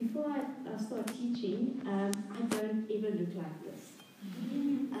preaching, I don't ever look like this.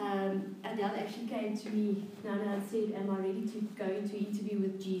 Adele actually came to me, Nana, and said, am I ready to go into interview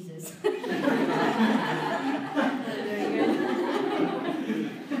with Jesus?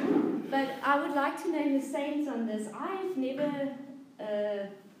 But I would like to name the saints on this. I've never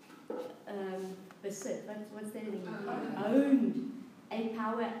what's that in owned a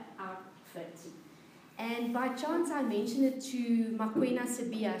power outfit. And by chance I mentioned it to Makwena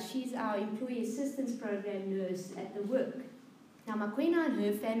Sabia. She's our employee assistance program nurse at the work. Now Makwena and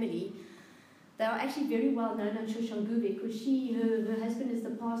her family, they are actually very well known on Shoshanguve because her husband is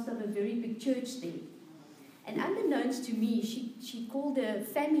the pastor of a very big church there. And unbeknownst to me, she called a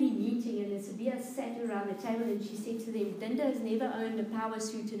family meeting, and Sabia sat around the table and she said to them, Dinda has never owned a power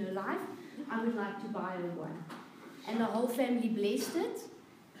suit in her life. I would like to buy her one. And the whole family blessed it.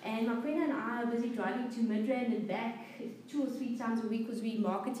 And Makwena and I are busy driving to Midrand and back 2 or 3 times a week because we're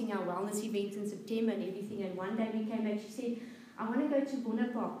marketing our wellness events in September and everything. And one day we came back, she said, I want to go to Bonner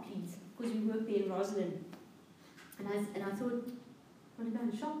Park, please, because we work there in Roslyn. And I thought, I want to go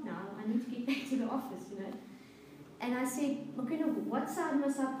and shop now. I need to get back to the office, you know. And I said, Makwena, what side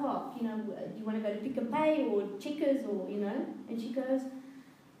must I park? You know, do you want to go to Pick n Pay or Checkers or, you know? And she goes,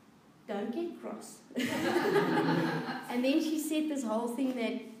 don't get cross. And then she said this whole thing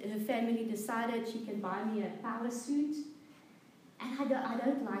that her family decided she can buy me a power suit. And I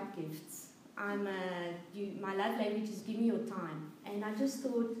don't like gifts. My love language is give me your time. And I just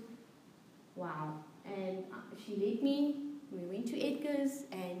thought, wow. And she let me, we went to Edgar's,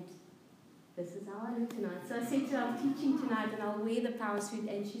 and this is how I look tonight. So I said to her, I'm teaching tonight and I'll wear the power suit,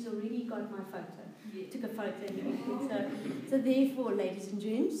 and she's already got my photo. Took a photo and everything. So therefore, ladies and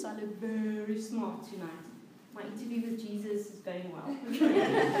gents, I look very smart tonight. My interview with Jesus is going well.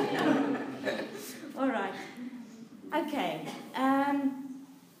 All right. Okay.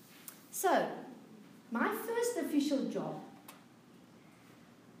 So, my first official job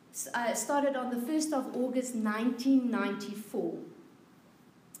started on the 1st of August 1994.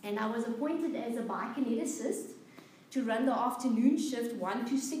 And I was appointed as a biokineticist to run the afternoon shift 1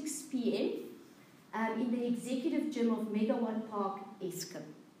 to 6 p.m. In the executive gym of Megawatt Park, Eskom.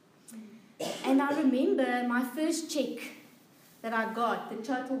 And I remember my first check that I got, the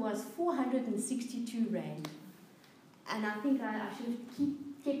total was 462 Rand. And I think I should have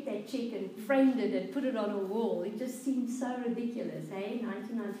kept that check and framed it and put it on a wall. It just seemed so ridiculous, eh?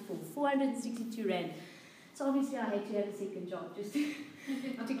 1994, 462 Rand. So obviously I had to have a second job just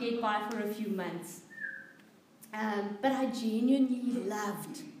to get by for a few months. But I genuinely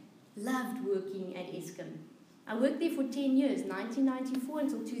loved working at Eskom. I worked there for 10 years, 1994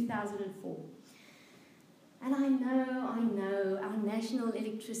 until 2004. And I know, our national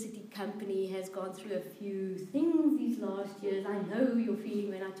electricity company has gone through a few things these last years. I know your feeling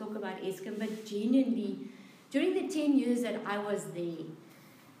when I talk about Eskom, but genuinely, during the 10 years that I was there,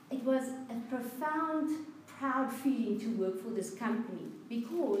 it was a profound, proud feeling to work for this company,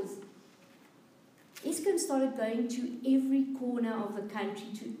 because Eskom started going to every corner of the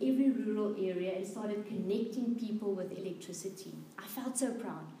country, to every rural area, and started connecting people with electricity. I felt so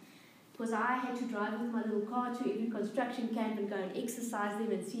proud, because I had to drive with my little car to every construction camp and go and exercise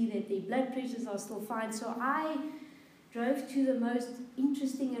them and see that their blood pressures are still fine. So I drove to the most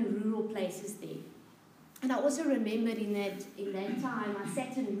interesting and rural places there. And I also remembered in that time, I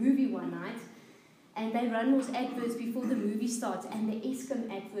sat in a movie one night, and they run those adverts before the movie starts, and the Eskom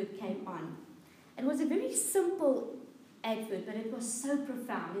advert came on. It was a very simple advert, but it was so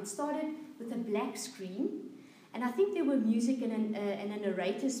profound. It started with a black screen, and I think there were music and a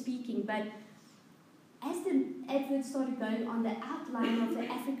narrator speaking, but as the advert started going on, the outline of the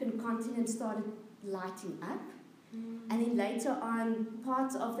African continent started lighting up. And then later on,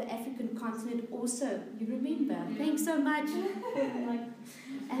 parts of the African continent also, you remember, thanks so much.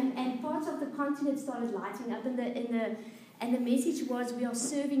 and parts of the continent started lighting up, and the message was, we are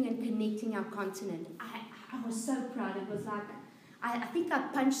serving and connecting our continent. I was so proud. It was like, I think I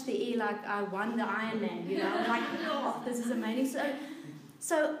punched the air like I won the Ironman, you know, like, oh, this is amazing.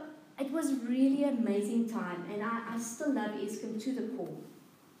 So it was really an amazing time, and I still love Eskom to the core.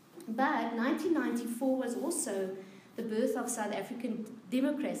 But 1994 was also the birth of South African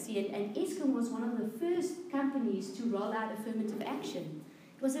democracy, and Eskom was one of the first companies to roll out affirmative action.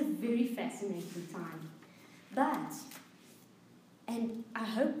 It was a very fascinating time. But, and I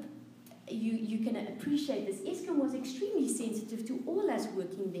hope you can appreciate this, Eskom was extremely sensitive to all us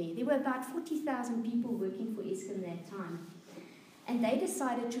working there. There were about 40,000 people working for Eskom that time. And they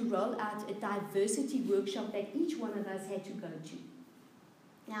decided to roll out a diversity workshop that each one of us had to go to.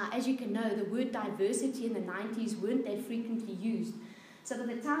 Now, as you can know, the word diversity in the 90s weren't that frequently used. So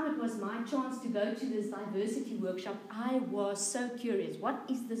by the time it was my chance to go to this diversity workshop, I was so curious. What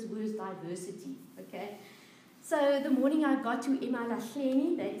is this word diversity? Okay. So the morning I got to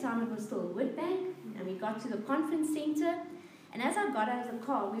eMalahleni, that time it was still Witbank, and we got to the conference center. And as I got out of the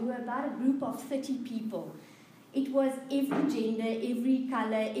car, we were about a group of 30 people. It was every gender, every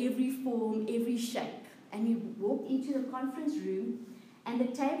color, every form, every shape. And we walked into the conference room, and the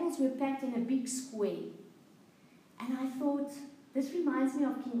tables were packed in a big square. And I thought, this reminds me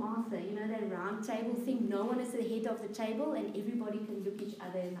of King Arthur, you know, that round table thing. No one is the head of the table, and everybody can look each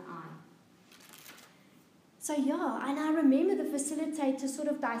other in the eye. So yeah, and I remember the facilitator sort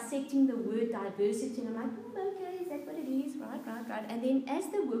of dissecting the word diversity, and I'm like, okay, is that what it is? Right. And then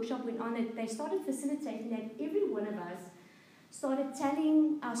as the workshop went on, they started facilitating that every one of us started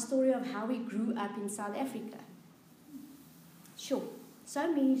telling our story of how we grew up in South Africa. Sure,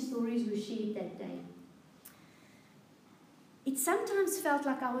 so many stories were shared that day. It sometimes felt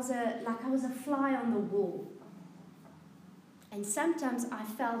like I was a fly on the wall, and sometimes I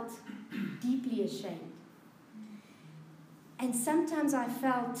felt deeply ashamed. And sometimes I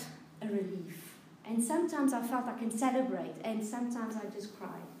felt a relief. And sometimes I felt I can celebrate. And sometimes I just cried.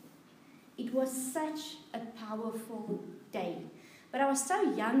 It was such a powerful day. But I was so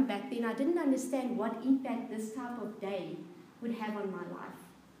young back then, I didn't understand what impact this type of day would have on my life.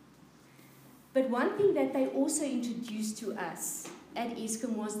 But one thing that they also introduced to us at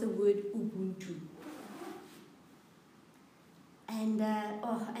Eskom was the word Ubuntu.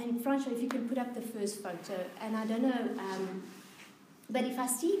 And Francois, if you can put up the first photo. And I don't know, but if I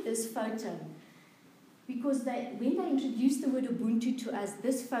see this photo, because when they introduced the word Ubuntu to us,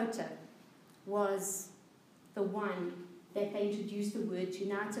 this photo was the one that they introduced the word to.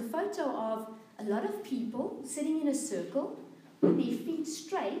 Now, it's a photo of a lot of people sitting in a circle with their feet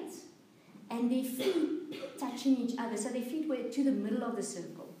straight and their feet touching each other. So their feet were to the middle of the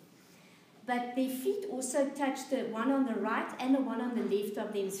circle. But their feet also touched the one on the right and the one on the left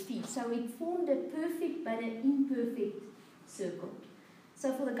of them's feet. So it formed a perfect but an imperfect circle.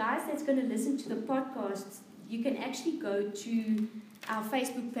 So for the guys that's going to listen to the podcast, you can actually go to our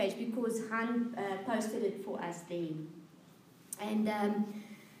Facebook page because Han posted it for us there. And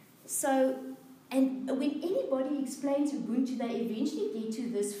when anybody explains Ubuntu, they eventually get to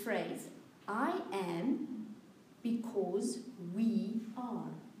this phrase, I am because we are.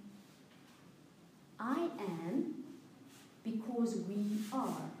 I am because we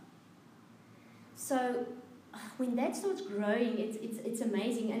are. So when that starts growing, it's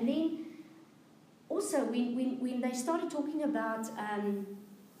amazing. And then also when they started talking about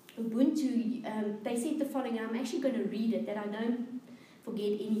Ubuntu, they said the following, and I'm actually going to read it that I don't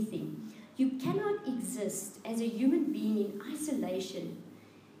forget anything. You cannot exist as a human being in isolation.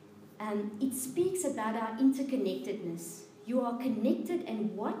 It speaks about our interconnectedness. You are connected,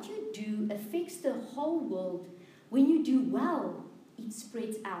 and what you do affects the whole world. When you do well, it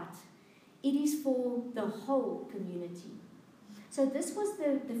spreads out. It is for the whole community. So this was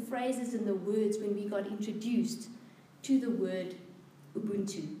the phrases and the words when we got introduced to the word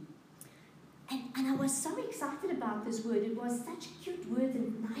Ubuntu. And I was so excited about this word. It was such cute words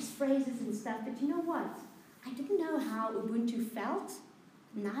and nice phrases and stuff. But you know what? I didn't know how Ubuntu felt.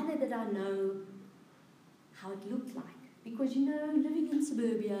 Neither did I know how it looked like. Because, you know, living in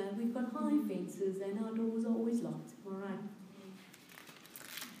suburbia, we've got high fences and our doors are always locked. All right.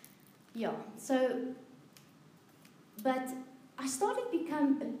 Yeah, so, but I started to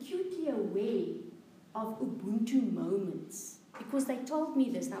become acutely aware of Ubuntu moments because they told me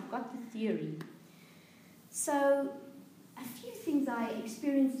this, and I've got the theory. So, a few things I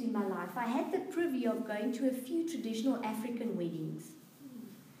experienced in my life. I had the privy of going to a few traditional African weddings.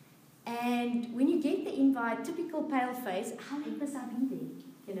 And when you get the invite, typical pale face, how late must I be there?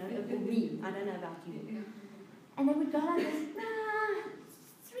 You know, or me, I don't know about you. And they would go like this,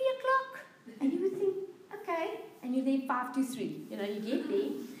 3 o'clock. And you would think, okay. And you're there 5 to 3. You know, you get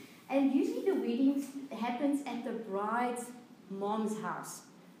there. And usually the wedding happens at the bride's mom's house.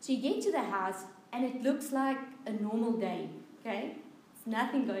 So you get to the house, and it looks like a normal day, okay? There's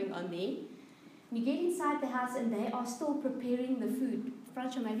nothing going on there. You get inside the house, and they are still preparing the food.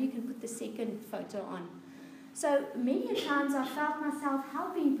 Francois, maybe you can put the second photo on. So many times I felt myself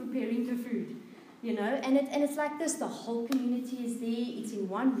helping preparing the food, you know, and it's like this. The whole community is there. It's in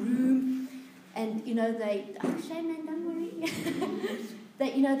one room, and you know shame man, don't worry.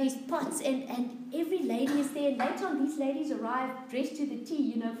 You know, there's pots and every lady is there. And later on, these ladies arrive dressed to the T,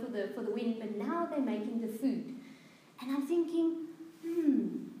 you know, for the wedding. But now they're making the food, and I'm thinking,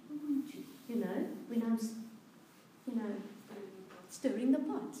 you know, when I'm, you know, stirring the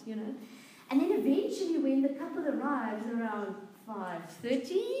pot, you know. And then eventually when the couple arrives around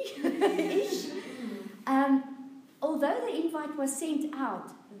 5:30-ish. Although the invite was sent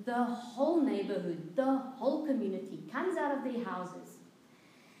out, the whole neighborhood, the whole community comes out of their houses.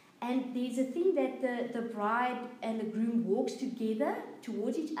 And there's a thing that the bride and the groom walks together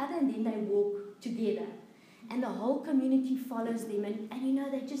towards each other, and then they walk together. And the whole community follows them. And you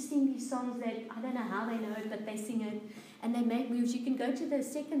know, they just sing these songs that, I don't know how they know it, but they sing it. And they make moves. You can go to the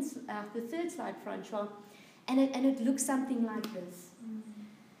third slide, Francois. And it looks something like this.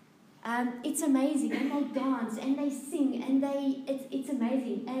 It's amazing. And they dance, and they sing, and it's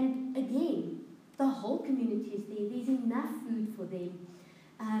amazing. And again, the whole community is there. There's enough food for them.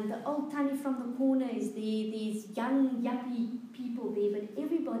 The old tannie from the corner is there. There's young, yuppie people there, but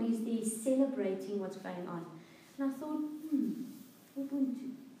everybody's there celebrating what's going on. And I thought, Ubuntu.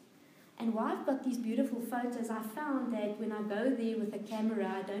 And while I've got these beautiful photos, I found that when I go there with a camera,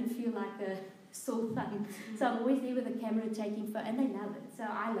 I don't feel like a sore thumb. So I'm always there with a camera taking photos, and they love it. So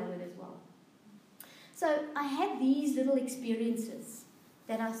I love it as well. So I had these little experiences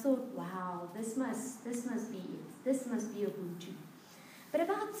that I thought, wow, this must be it. This must be Ubuntu. But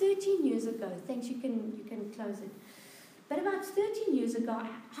about 13 years ago, thanks, you can close it. But about 13 years ago,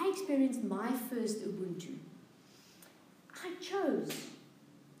 I experienced my first Ubuntu. I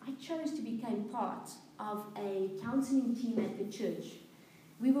chose to become part of a counseling team at the church.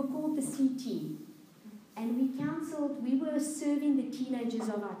 We were called the C team. And we were serving the teenagers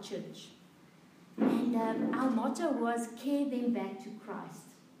of our church. And our motto was, care them back to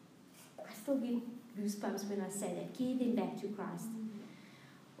Christ. I still get goosebumps when I say that, care them back to Christ.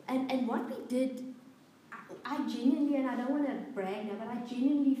 And what we did, I genuinely, and I don't want to brag now, but I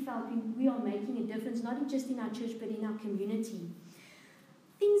genuinely felt we are making a difference, not just in our church, but in our community.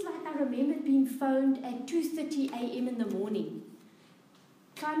 Things like I remember being phoned at 2:30 a.m. in the morning,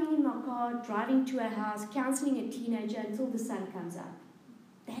 climbing in my car, driving to a house, counseling a teenager until the sun comes up.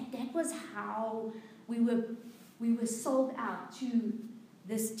 That was how we were sold out to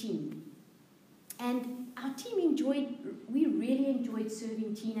this team. And our team we really enjoyed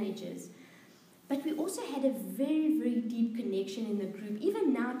serving teenagers. But we also had a very, very deep connection in the group,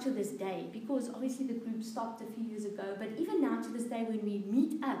 even now to this day, because obviously the group stopped a few years ago, but even now to this day when we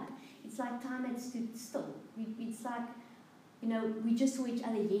meet up, it's like time had stood still. It's like, you know, we just saw each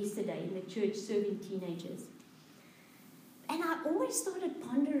other yesterday in the church serving teenagers. And I always started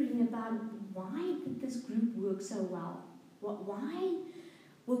pondering about why did this group work so well? Why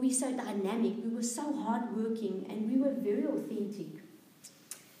were we so dynamic? We were so hardworking, and we were very authentic.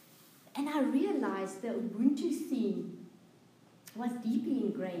 And I realized the Ubuntu theme was deeply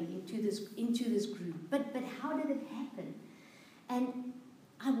ingrained into this group. But how did it happen? And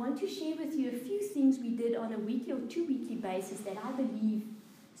I want to share with you a few things we did on a weekly or 2 weekly basis that I believe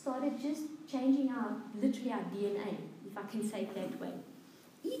started just changing literally our DNA, if I can say it that way.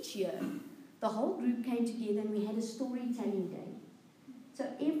 Each year, the whole group came together and we had a storytelling day. So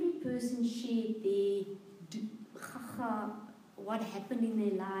every person shared what happened in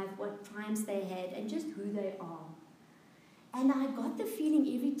their life, what times they had, and just who they are. And I got the feeling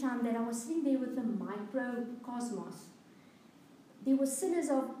every time that I was sitting there with a microcosmos. There were sinners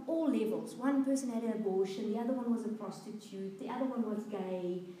of all levels. One person had an abortion, the other one was a prostitute, the other one was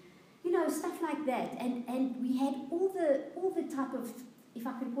gay, you know, stuff like that. And we had all the type of, if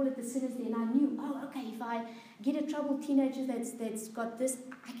I could call it the sinners there, and I knew, oh, okay, if I get a troubled teenager that's got this,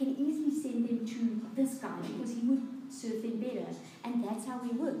 I can easily send them to this guy because he would serve them better. And that's how we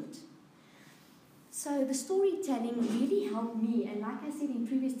worked. So the storytelling really helped me, and like I said in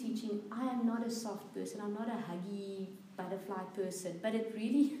previous teaching, I am not a soft person, I'm not a huggy butterfly person, but it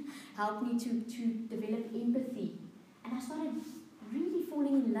really helped me to develop empathy. And I started really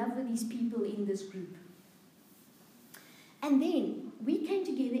falling in love with these people in this group. And then we came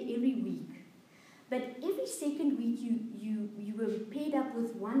together every week. But every second week you were paired up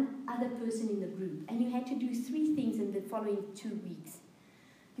with one other person in the group, and you had to do 3 things in the following 2 weeks.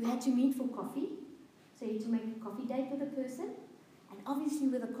 You had to meet for coffee, so you had to make a coffee date with a person, and obviously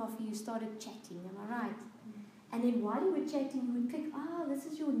with the coffee you started chatting, am I right? And then while you were chatting, you would pick, this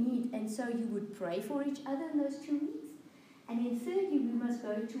is your need, and so you would pray for each other in those 2 weeks. And then thirdly, we must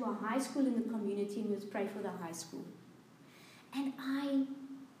go to a high school in the community and we must pray for the high school. And I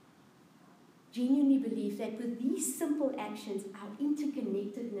genuinely believe that with these simple actions, our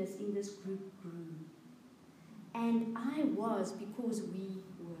interconnectedness in this group grew. And I was because we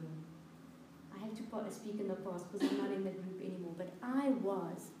were. I have to speak in the past because I'm not in the group anymore, but I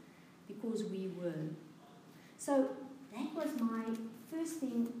was because we were. So that was my first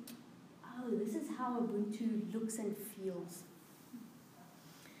thing. Oh, this is how Ubuntu looks and feels.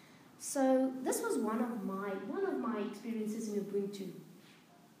 So this was one of my experiences in Ubuntu.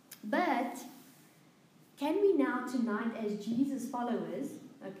 But can we now tonight, as Jesus followers,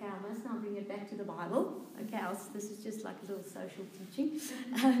 okay, I must now bring it back to the Bible. Okay, else this is just like a little social teaching.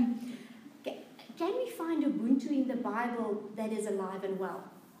 Can we find Ubuntu in the Bible that is alive and well?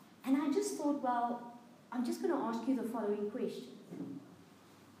 And I just thought, well, I'm just going to ask you the following question.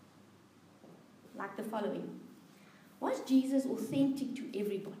 Like the following. Was Jesus authentic to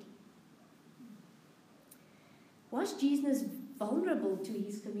everybody? Was Jesus vulnerable to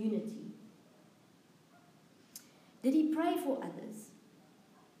his community? Did he pray for others?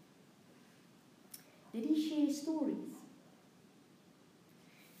 Did he share stories?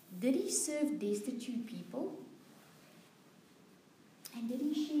 Did he serve destitute people? And did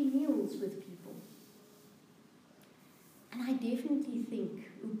he share meals with people? And I definitely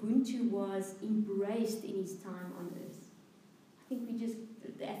think Ubuntu was embraced in his time on earth. I think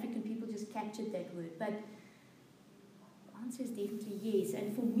the African people just captured that word. But the answer is definitely yes.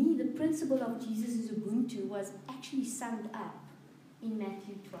 And for me, the principle of Jesus' Ubuntu was actually summed up in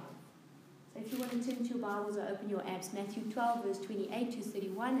Matthew 12. So if you want to turn to your Bibles or open your apps, Matthew 12, verse 28 to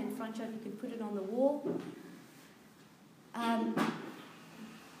 31, and Francois, you can put it on the wall.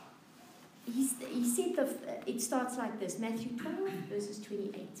 He said it starts like this, Matthew 12, verses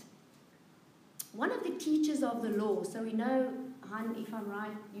 28. One of the teachers of the law, so we know, Han, if I'm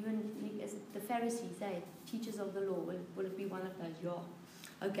right, you and Nick, as the Pharisees, teachers of the law, will it be one of those? Yeah.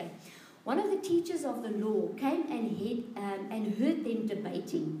 Okay. One of the teachers of the law came and heard them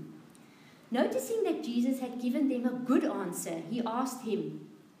debating. Noticing that Jesus had given them a good answer, he asked him,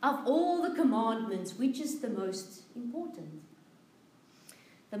 of all the commandments, which is the most important?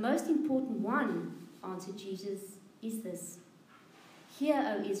 The most important one, answered Jesus, is this. Hear,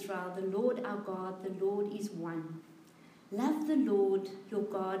 O Israel, the Lord our God, the Lord is one. Love the Lord your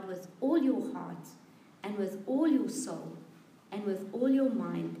God with all your heart, and with all your soul, and with all your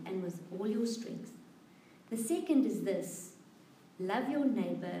mind, and with all your strength. The second is this. Love your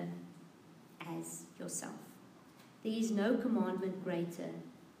neighbor as yourself. There is no commandment greater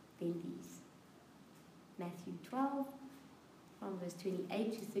than these. Matthew 12, from verse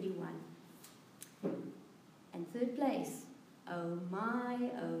 28 to 31. And third place, oh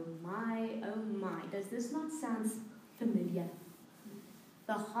my, oh my, oh my. Does this not sound familiar?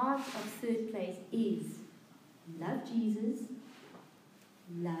 The heart of third place is love Jesus,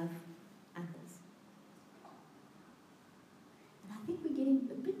 love others. And I think we're getting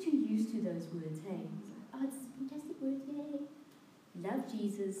a bit too used to those words, hey? It's like, oh, it's a fantastic word, yay. Love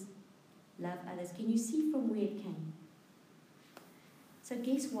Jesus, love others. Can you see from where it came? So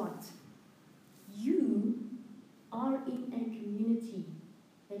guess what? You are in a community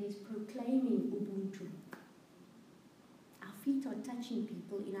that is proclaiming Ubuntu. Our feet are touching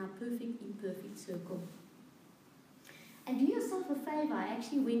people in our perfect, imperfect circle. And do yourself a favor. I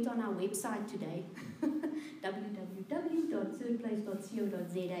actually went on our website today,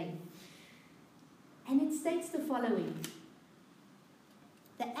 www.thirdplace.co.za. And it states the following.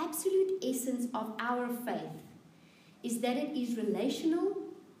 The absolute essence of our faith is that it is relational,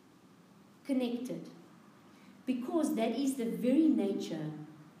 connected, because that is the very nature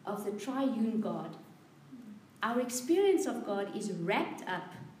of the triune God. Our experience of God is wrapped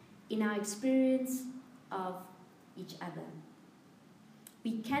up in our experience of each other.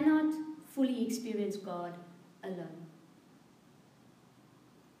 We cannot fully experience God alone.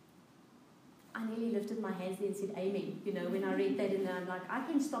 I nearly lifted my hands there and said amen, when I read that, and I'm like, I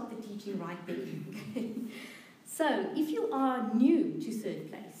can stop the teaching right there. So, if you are new to third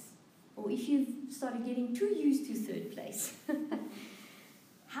place, or if you've started getting too used to third place,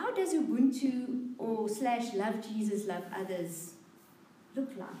 how does Ubuntu or / love Jesus, love others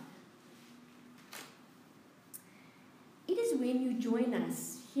look like? It is when you join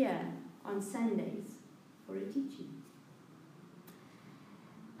us here on Sundays for a teaching.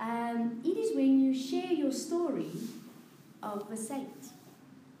 It is when you share your story of a saint.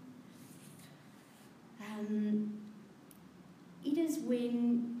 It is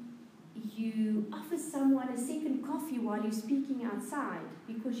when you offer someone a second coffee while you're speaking outside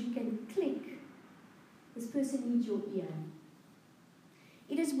because you can click, this person needs your ear.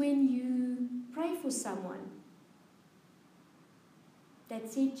 It is when you pray for someone that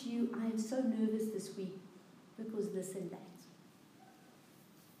said to you, I am so nervous this week because this and that.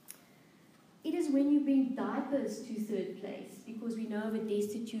 It is when you bring diapers to third place because we know of a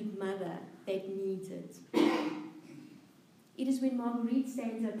destitute mother that needs it. It is when Marguerite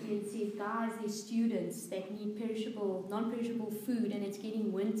stands up here and says, guys, there's students that need perishable, non-perishable food and it's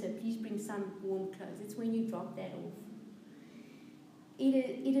getting winter. Please bring some warm clothes. It's when you drop that off.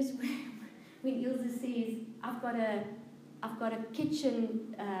 it is when Ilse says, I've got a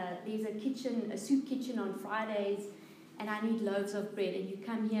kitchen, there's a soup kitchen on Fridays, and I need loaves of bread, and you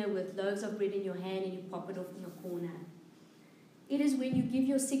come here with loaves of bread in your hand and you pop it off in the corner. It is when you give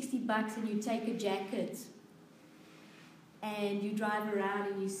your $60 and you take a jacket and you drive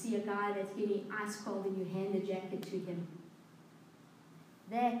around and you see a guy that's getting ice cold and you hand the jacket to him.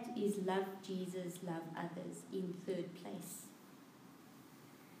 That is love Jesus, love others in third place.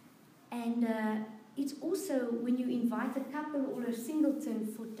 And it's also when you invite a couple or a singleton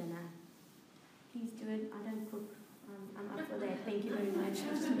for dinner. Please do it. I don't cook. I'm up for that. Thank you very much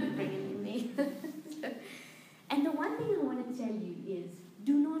for bringing me there. And the one thing I want to tell you is,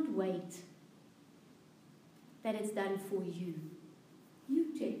 do not wait that it's done for you.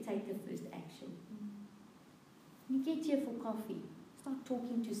 You take the first action. You get here for coffee. Start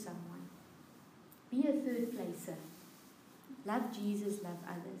talking to someone. Be a third placer. Love Jesus, love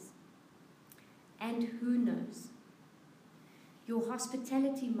others. And who knows? Your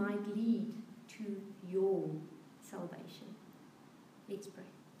hospitality might lead to your salvation. Let's pray.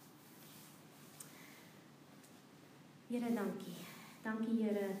 Here, dankie. Dankie,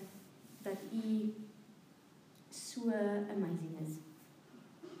 Here, dat U so amazing is.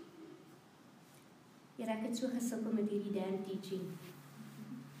 Here, ek het so gesukkel met hierdie damn teaching.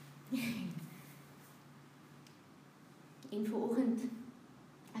 En vanoggend,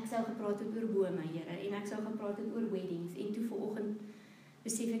 ek sou gepraat het oor bome, Here, en ek sou gepraat het oor weddings, en toe vanoggend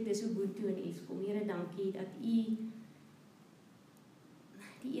besef ek dis Ubuntu en Eskom. Here, dankie dat U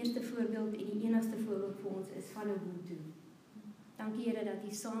die eerste voorbeeld en die enigste voorbeeld vir ons is van Ubuntu. Dankie, Here, dat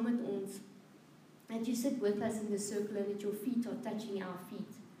U saam met ons, that you sit with us in the circle and that your feet are touching our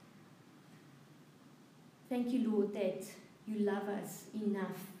feet. Thank you, Lord, that you love us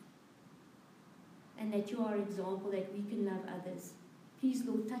enough and that you are an example that we can love others. Please,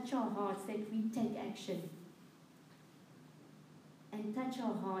 Lord, touch our hearts that we take action. And touch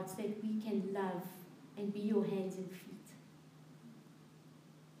our hearts that we can love and be your hands and feet.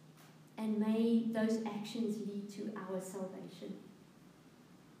 And may those actions lead to our salvation.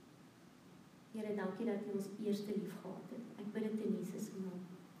 Here, dankie dat U ons eerste lief gehad het. Ek bid dit in Jesus se naam.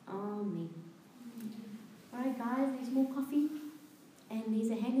 Amen. Alright guys, there's more coffee. And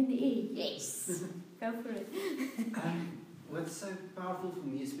there's a hand in the air. Yes! Go for it. What's so powerful for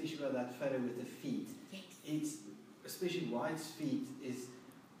me, especially about that photo with the feet, yes. It's, especially White's feet,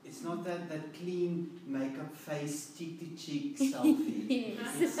 it's not that clean makeup face, cheek to cheek selfie.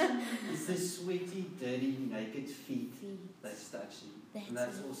 Yes. It's the sweaty, dirty, naked feet that's touching. And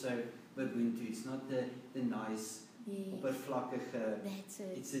that's also Ubuntu. It's not the nice, oppervlakkige. That's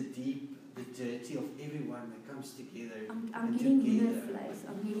it. It's the deep, the dirty of everyone that comes together. I'm getting winner flash.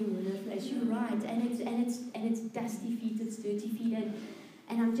 I'm getting winner flash. You're right. And it's dusty feet. It's dirty feet.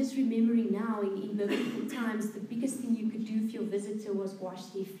 And I'm just remembering now in biblical times, the biggest thing you could do for your visitor was wash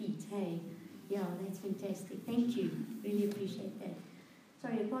their feet. Hey, yeah, that's fantastic. Thank you. Really appreciate that.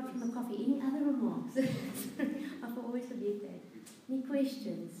 Sorry, apart from the coffee, any other remarks? I always forget that. Any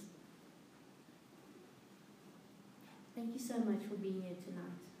questions? Thank you so much for being here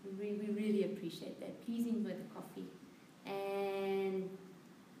tonight. We really appreciate that. Please enjoy the coffee. And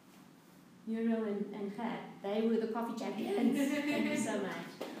Neuro and Gert, they were the coffee champions. Thank you so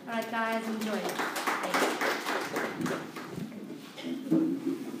much. All right, guys, enjoy. Thanks.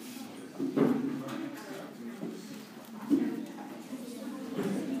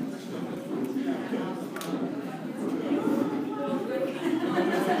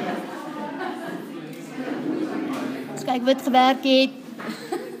 Kyk wat gewerk het.